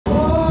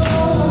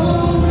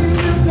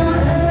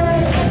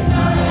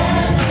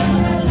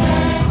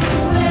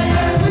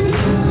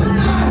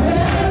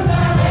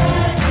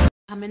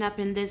Coming up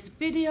in this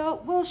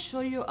video, we'll show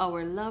you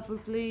our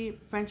lovely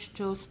French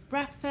toast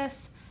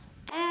breakfast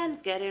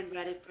and getting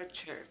ready for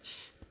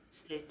church.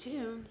 Stay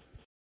tuned.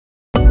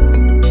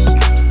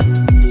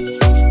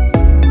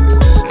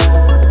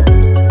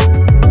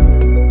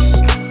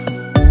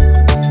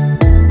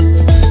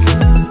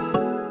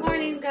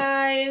 Morning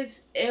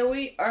guys,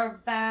 we are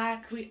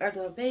back. We are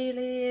the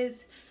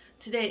Baileys.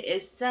 Today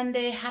is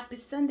Sunday. Happy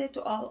Sunday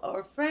to all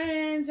our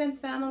friends and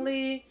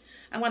family.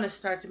 I'm going to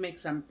start to make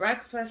some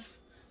breakfast.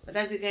 But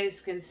as you guys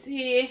can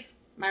see,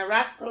 my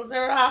rascals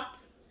are up.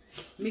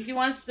 Mickey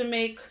wants to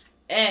make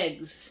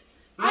eggs.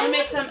 You want to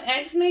make some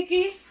eggs,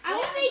 Mickey? I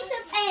want to make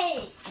some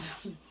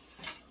eggs.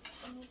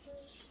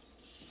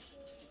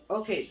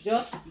 Okay,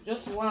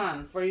 just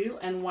one for you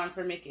and one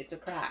for Mickey to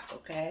crack,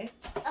 okay?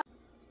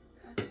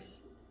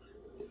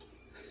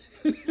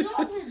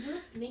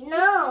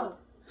 No.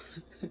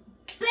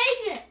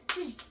 Bang it.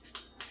 Just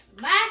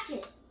smack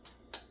it.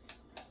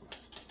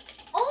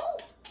 Oh.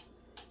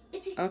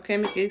 Okay,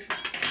 Mickey.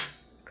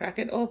 Crack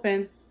it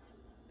open.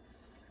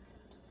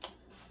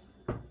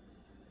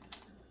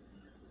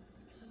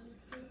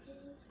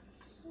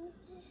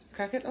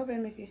 Crack it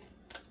open, Mickey.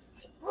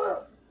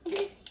 No.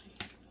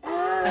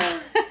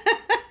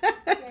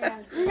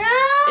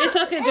 It's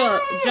okay, Joe.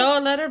 Joe,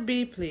 let her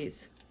be, please.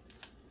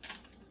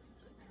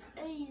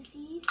 You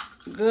see?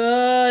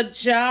 Good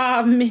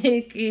job,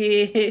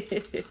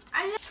 Mickey.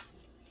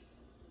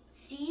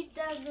 See,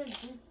 do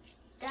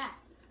that.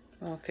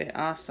 Okay,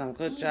 awesome.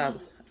 Good job.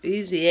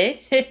 Easy,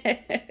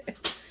 eh?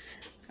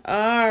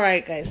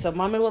 Alright, guys. So,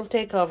 Mommy will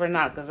take over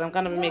now because I'm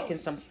going to be making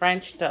some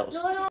French toast.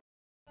 No.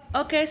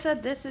 Okay, so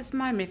this is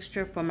my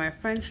mixture for my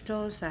French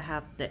toast. I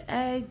have the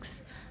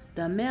eggs,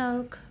 the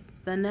milk,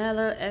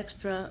 vanilla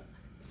extra,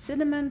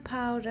 cinnamon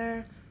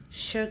powder,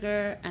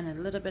 sugar, and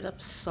a little bit of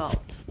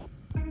salt.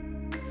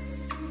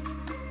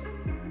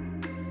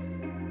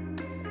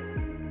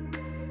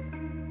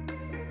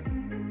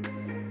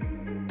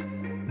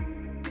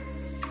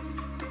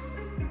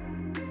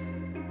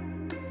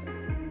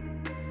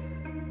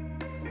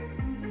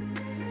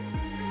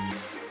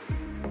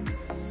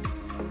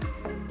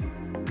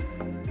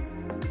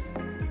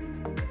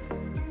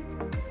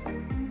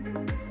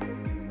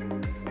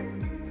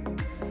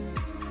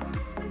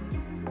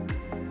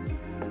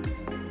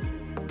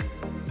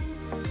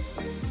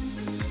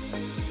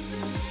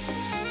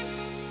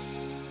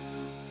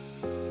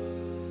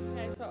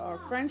 Our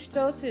French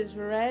toast is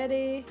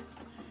ready.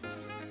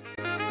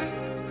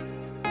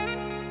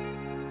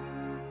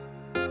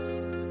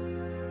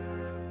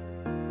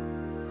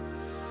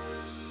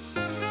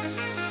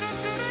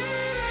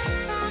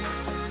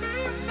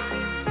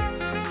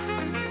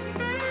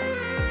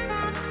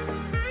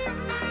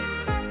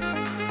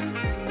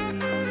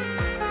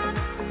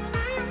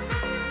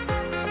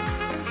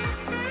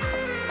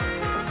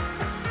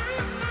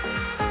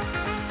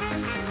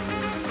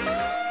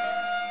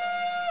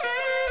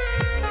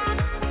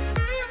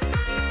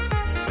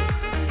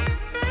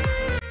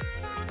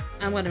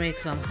 I'm going to make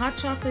some hot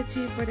chocolate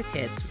tea for the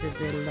kids because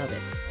they love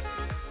it.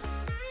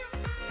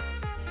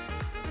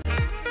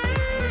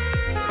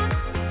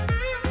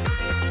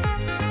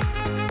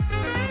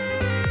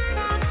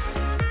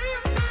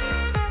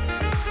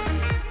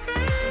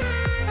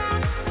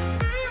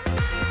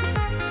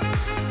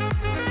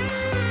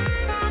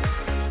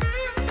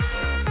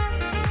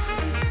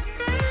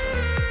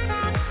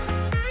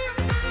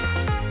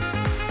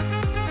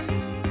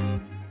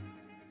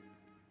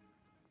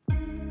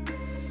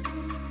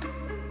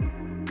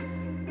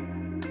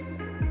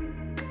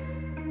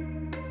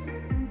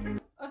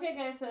 Okay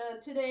guys, so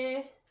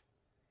today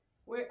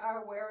we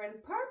are wearing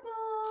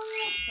purple.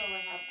 So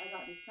I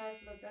got this nice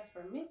little dress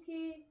for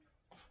Mickey.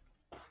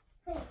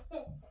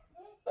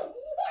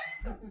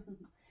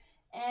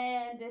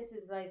 And this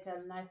is like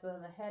a nice little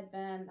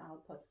headband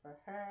I'll put for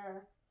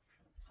her.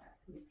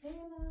 That's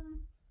Michaela.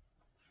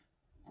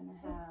 And I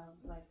have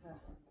like a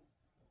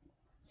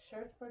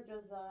shirt for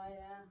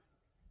Josiah.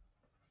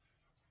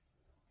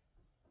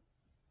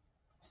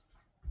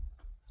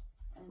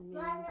 And me,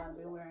 I'm gonna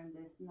be wearing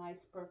this nice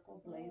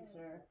purple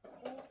blazer.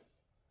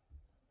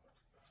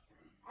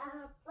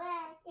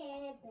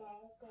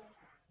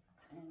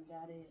 And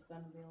Daddy is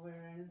gonna be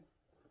wearing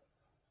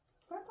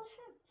purple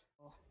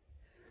shirt.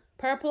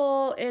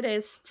 Purple it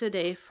is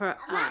today for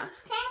us.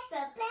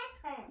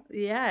 Pepper.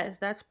 Yes,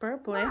 that's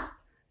purple. Eh?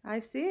 I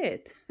see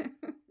it.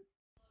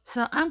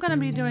 So I'm gonna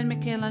be doing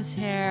Michaela's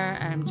hair.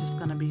 I'm just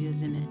gonna be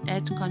using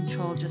edge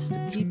control just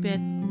to keep it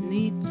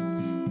neat.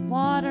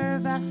 Water,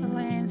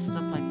 Vaseline,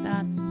 stuff like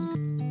that.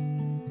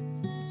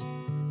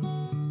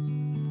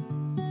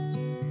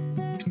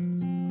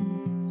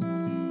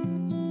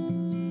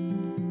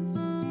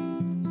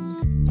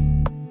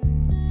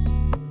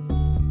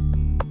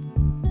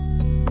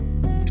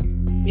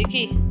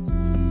 Vicky,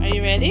 are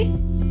you ready?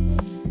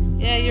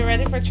 Yeah, you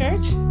ready for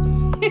church?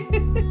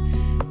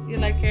 You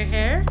like your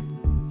hair?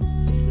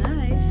 It's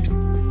nice.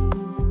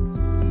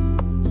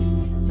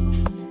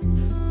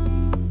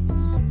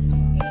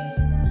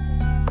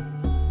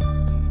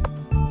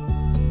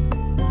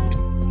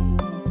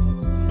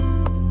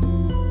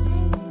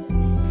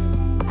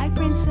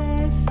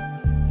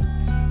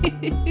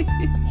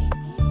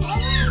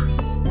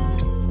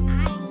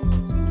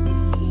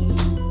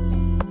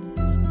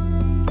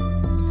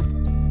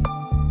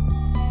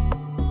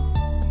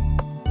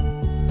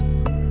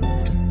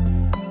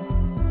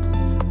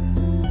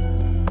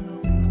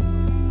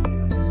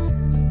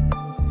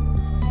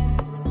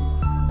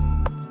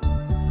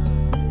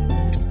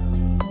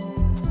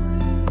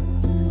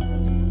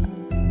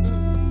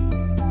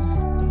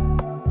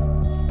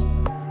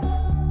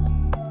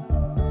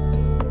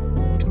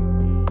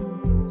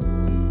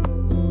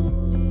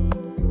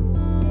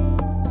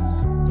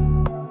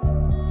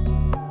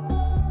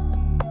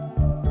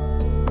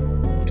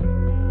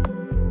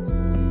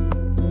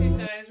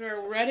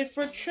 ready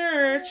for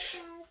church.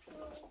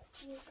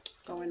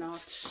 Going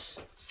out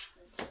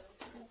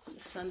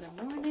Sunday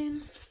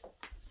morning.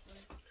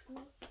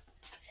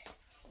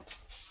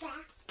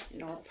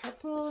 In our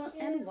purple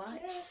and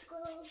white.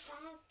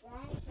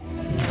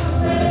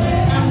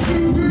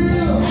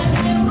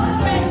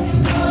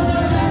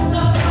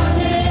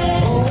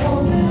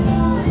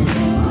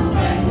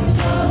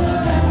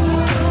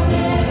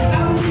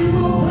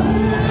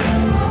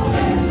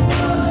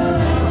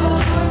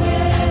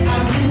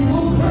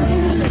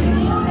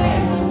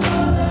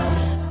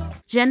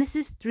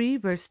 Genesis 3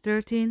 verse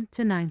 13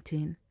 to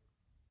 19.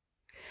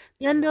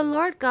 Then the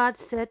Lord God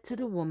said to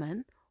the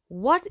woman,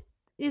 "What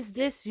is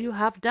this you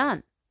have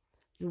done?"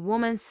 The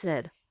woman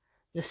said,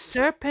 "The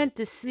serpent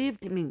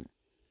deceived me,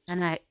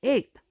 and I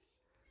ate."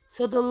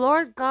 So the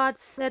Lord God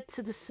said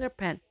to the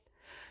serpent,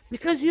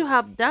 "Because you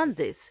have done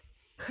this,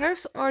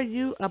 cursed are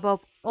you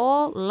above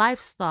all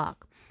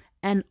livestock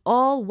and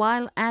all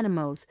wild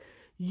animals.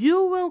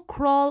 You will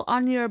crawl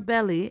on your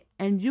belly,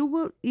 and you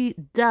will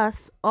eat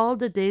dust all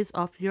the days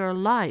of your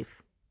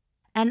life.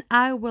 And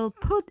I will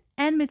put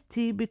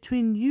enmity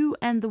between you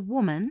and the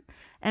woman,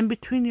 and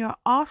between your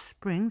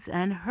offsprings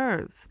and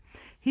hers.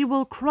 He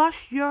will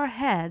crush your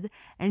head,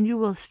 and you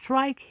will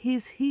strike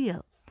his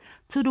heel."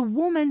 To the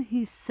woman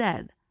he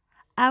said,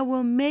 "I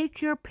will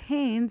make your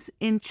pains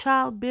in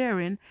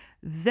childbearing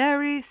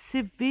very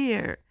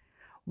severe.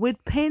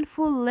 With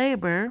painful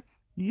labor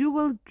you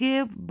will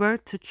give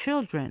birth to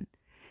children.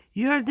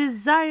 Your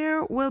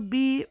desire will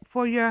be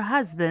for your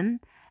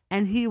husband,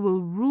 and he will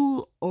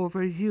rule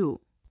over you."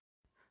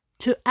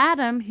 To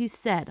Adam he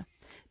said,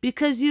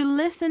 "Because you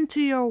listened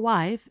to your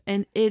wife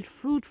and ate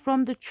fruit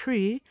from the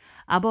tree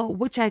about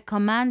which I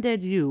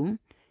commanded you,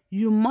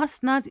 you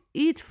must not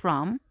eat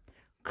from.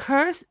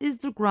 Cursed is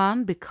the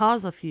ground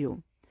because of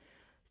you.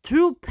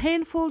 Through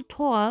painful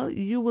toil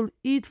you will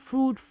eat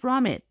food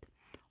from it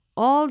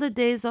all the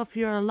days of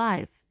your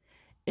life.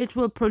 It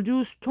will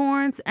produce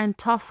thorns and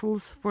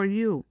tassels for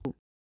you.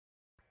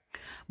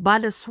 By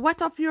the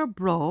sweat of your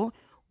brow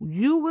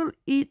you will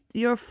eat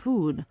your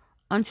food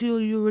until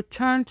you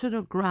return to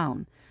the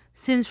ground,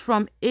 since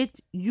from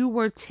it you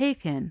were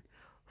taken.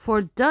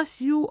 For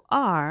dust you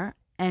are,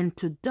 and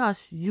to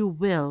dust you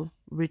will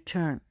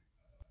return."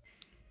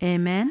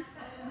 Amen.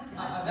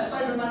 That's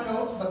not even my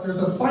notes, but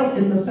there's a fight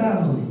in the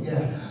family.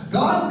 Yeah.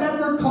 God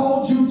never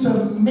called you to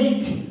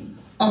make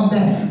a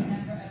man.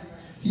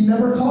 He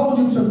never called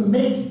you to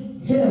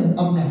make him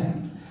a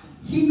man.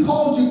 He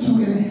called you to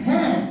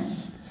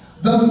enhance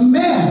the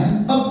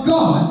man of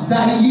God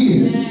that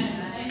he is.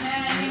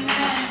 Amen.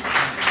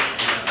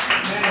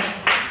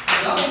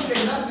 Y'all ain't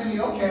saying nothing to me.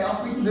 Okay, I'll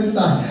preach to this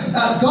side.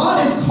 God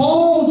has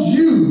called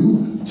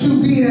you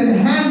to be an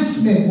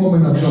enhancement,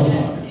 woman of God.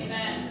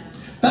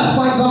 That's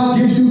why God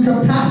gives you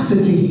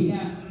capacity.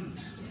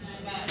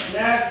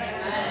 Yes.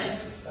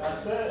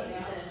 That's it.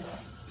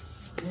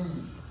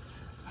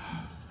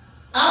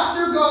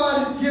 After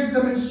God gives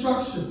them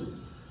instruction,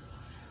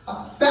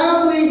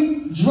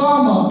 family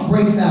drama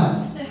breaks out.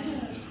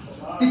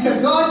 Because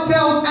God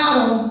tells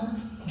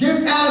Adam,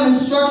 gives Adam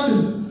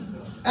instructions.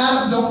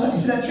 Adam, don't touch.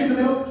 You see that tree in the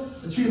middle?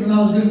 The tree of the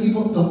knowledge of good and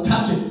evil? Don't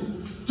touch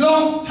it.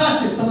 Don't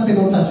touch it. Someone say,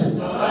 don't touch it.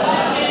 Don't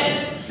touch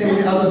it. Say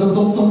it out loud.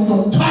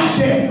 Don't touch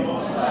it.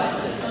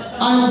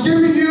 I'm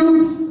giving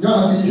you,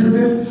 y'all can you hear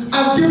this?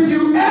 I'm giving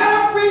you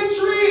every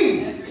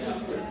tree,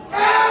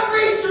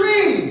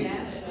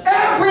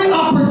 every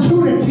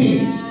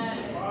opportunity,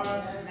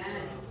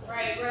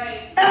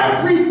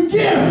 every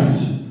gift.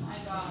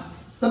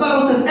 The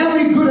Bible says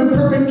every good and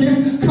perfect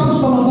gift comes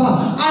from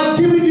above. I've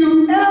given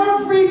you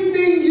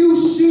everything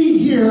you see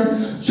here,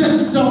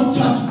 just don't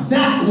touch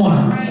that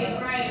one.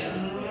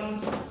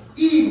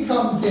 Eve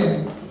comes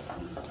in.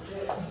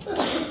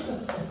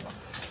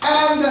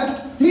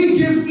 And he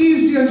gives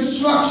Eve the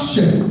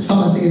instruction.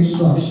 Someone say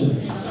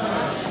instruction.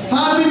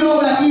 How do we know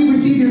that Eve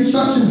received the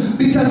instruction?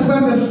 Because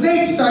when the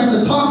snake starts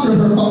to talk to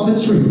her from the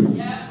tree.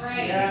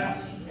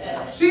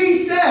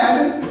 She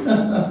said,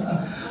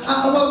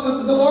 well,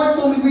 the Lord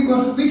told me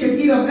we could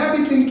eat of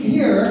everything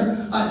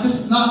here,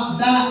 just not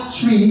that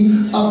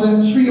tree of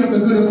the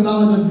good of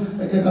knowledge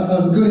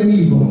of good and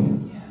evil.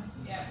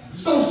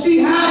 So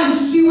she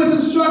was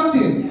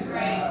instructed.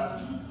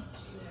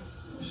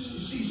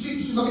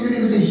 She look at your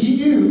neighbor and say, she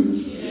knew.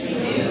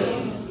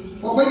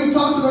 Well, when you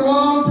talk to the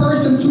wrong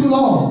person too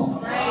long.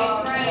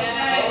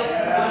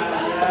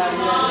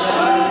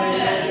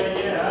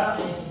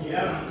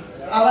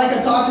 I like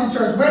a talking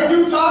church. When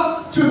you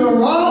talk to the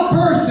wrong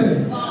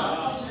person.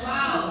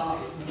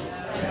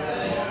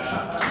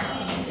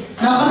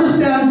 Now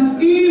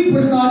understand, Eve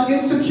was not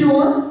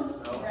insecure.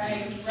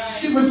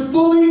 She was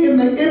fully in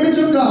the image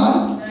of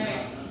God.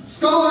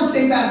 Scholars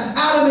say that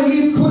Adam and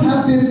Eve could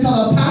have been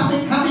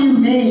telepathic. How do you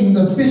name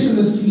the fish of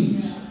the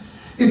seas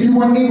if you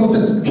weren't able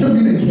to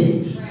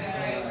communicate?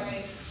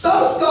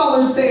 Some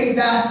scholars say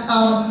that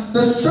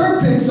the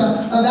serpent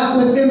that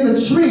was in the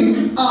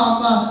tree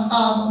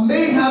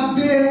may have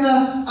been,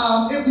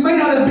 it may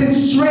not have been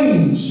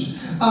strange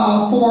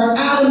for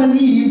Adam and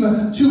Eve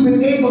to have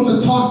been able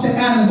to talk to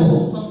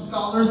animals. Some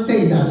scholars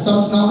say that.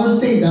 Some scholars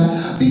say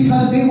that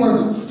because they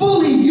were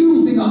fully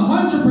using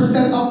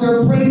 100% of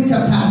their brain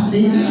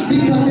capacity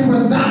because they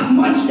were that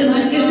much in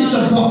the image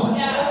of God.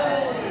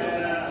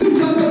 You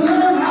got to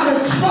learn how to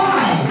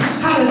try,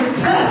 how to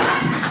test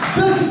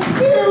the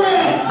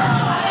spirits.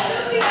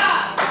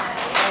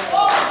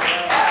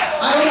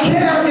 I don't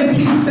care if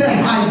he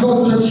says I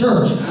go to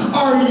church.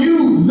 Are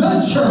you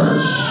the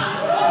church?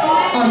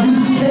 Are you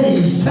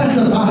saved,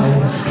 sanctified,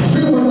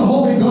 filled with the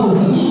Holy Ghost,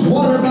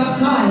 water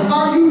baptized?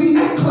 Are you the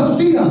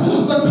ecclesia,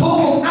 the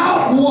called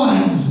out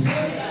ones?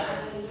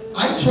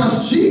 I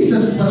trust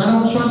Jesus, but I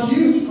don't trust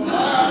you.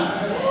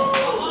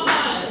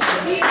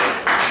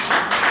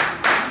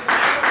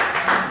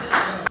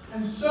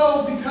 And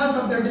so, because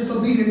of their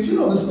disobedience, you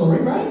know the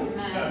story, right?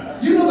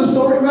 You know the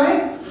story,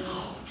 right?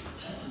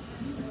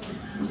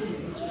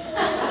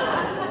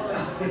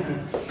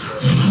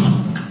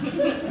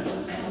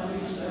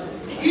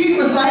 Eve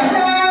was like,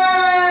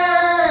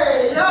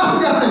 hey,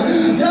 y'all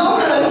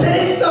gotta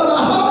take some.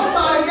 Oh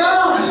my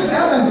God.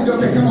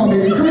 Okay, come on,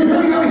 baby. Hurry.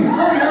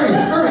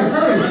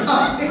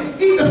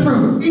 Eat the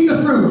fruit. Eat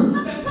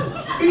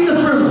the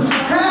fruit.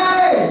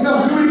 Hey!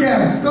 No, do it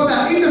again. Go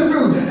back. Eat the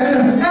fruit.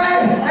 And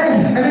hey.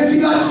 And then she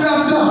got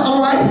strapped up.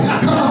 All right?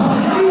 Come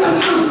on.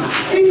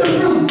 Eat the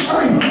fruit.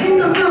 Hurry. Eat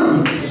the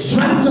fruit.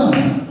 Strapped up.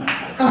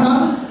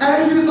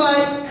 And she's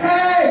like,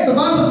 hey! The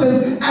Bible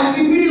says, and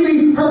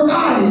immediately her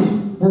eyes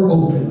were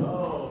open.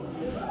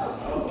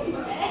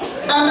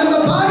 And then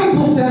the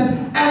Bible says,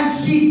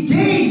 and she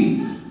gave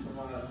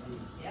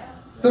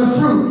the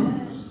fruit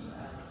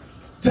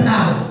to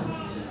Adam.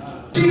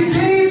 She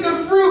gave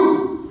the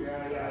fruit,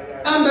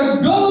 and the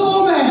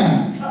gullible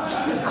man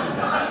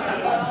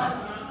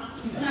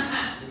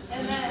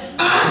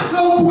asked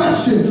no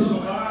questions.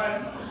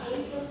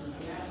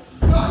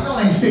 God, y'all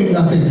ain't saying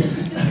nothing.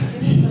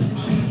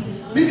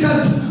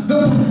 Because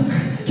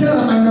get out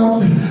of my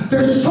notes,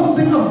 there's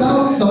something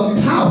about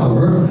the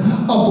power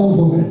of a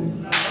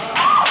woman.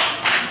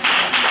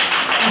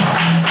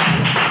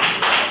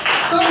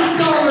 Some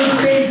scholars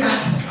say that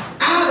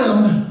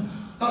Adam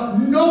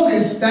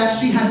noticed that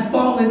she had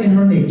fallen in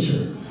her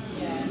nature.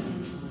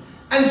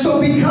 And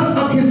so because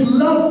of his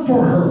love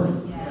for her,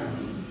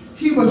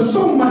 he was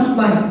so much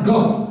like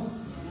God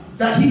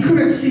that he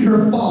couldn't see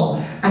her fall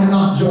and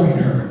not join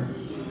her.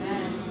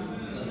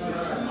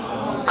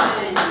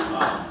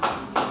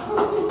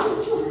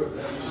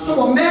 So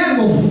a man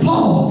will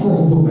fall for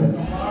a woman.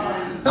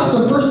 That's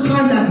the first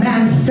time that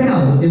man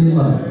fell in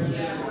love.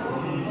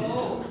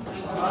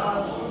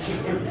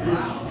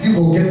 You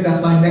will get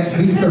that by next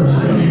week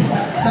Thursday.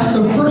 That's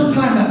the first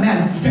time that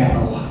man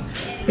fell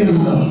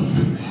in love.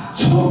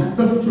 Took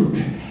the fruit,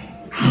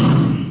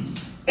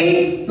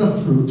 ate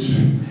the fruit,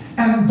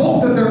 and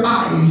both of their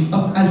eyes,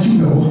 as you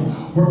know,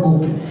 were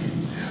open.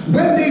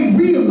 When they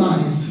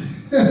realized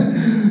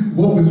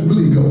what was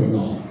really going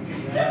on,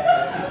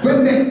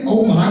 when they,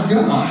 oh my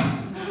God,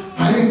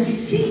 I didn't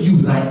see you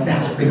like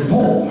that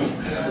before,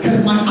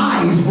 because my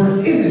eyes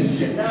were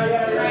innocent.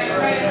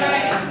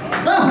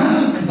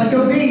 Like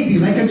a baby,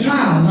 like a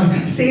child.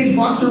 Like Sage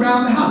walks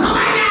around the house. Oh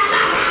my God!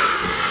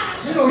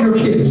 You know your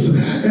kids.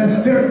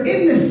 They're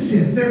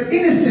innocent.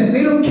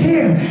 They don't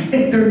care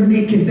if they're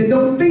naked. They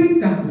don't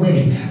think that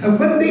way. And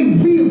when they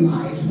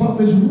realize what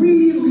was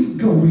really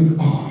going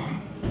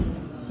on,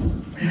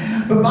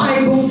 the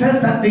Bible says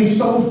that they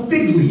sowed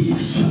fig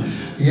leaves.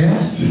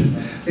 Yes,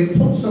 they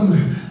put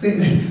some.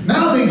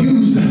 Now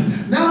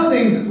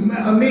they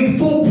made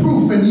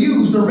foolproof and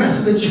used the rest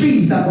of the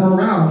trees that were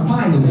around.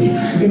 Finally,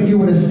 if you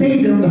would have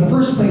stayed there in the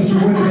first place, you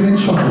would have been in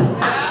trouble.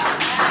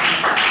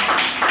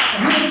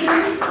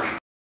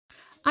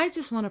 I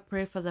just want to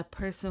pray for the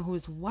person who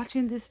is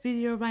watching this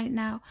video right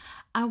now.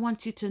 I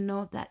want you to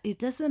know that it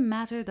doesn't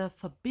matter the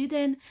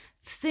forbidden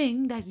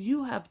thing that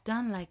you have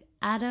done like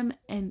Adam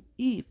and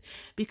Eve,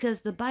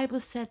 because the Bible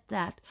said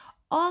that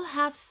all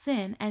have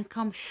sinned and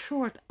come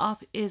short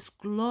of his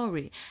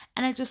glory.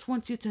 And I just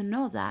want you to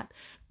know that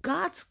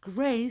God's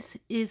grace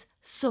is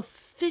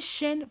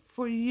sufficient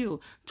for you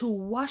to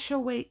wash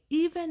away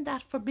even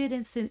that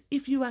forbidden sin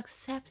if you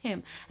accept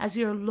him as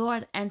your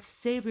Lord and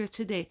Savior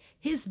today.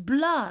 His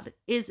blood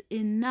is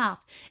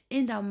enough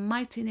in the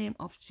mighty name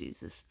of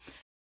Jesus.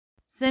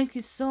 Thank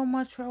you so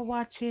much for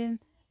watching.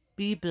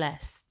 Be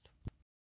blessed.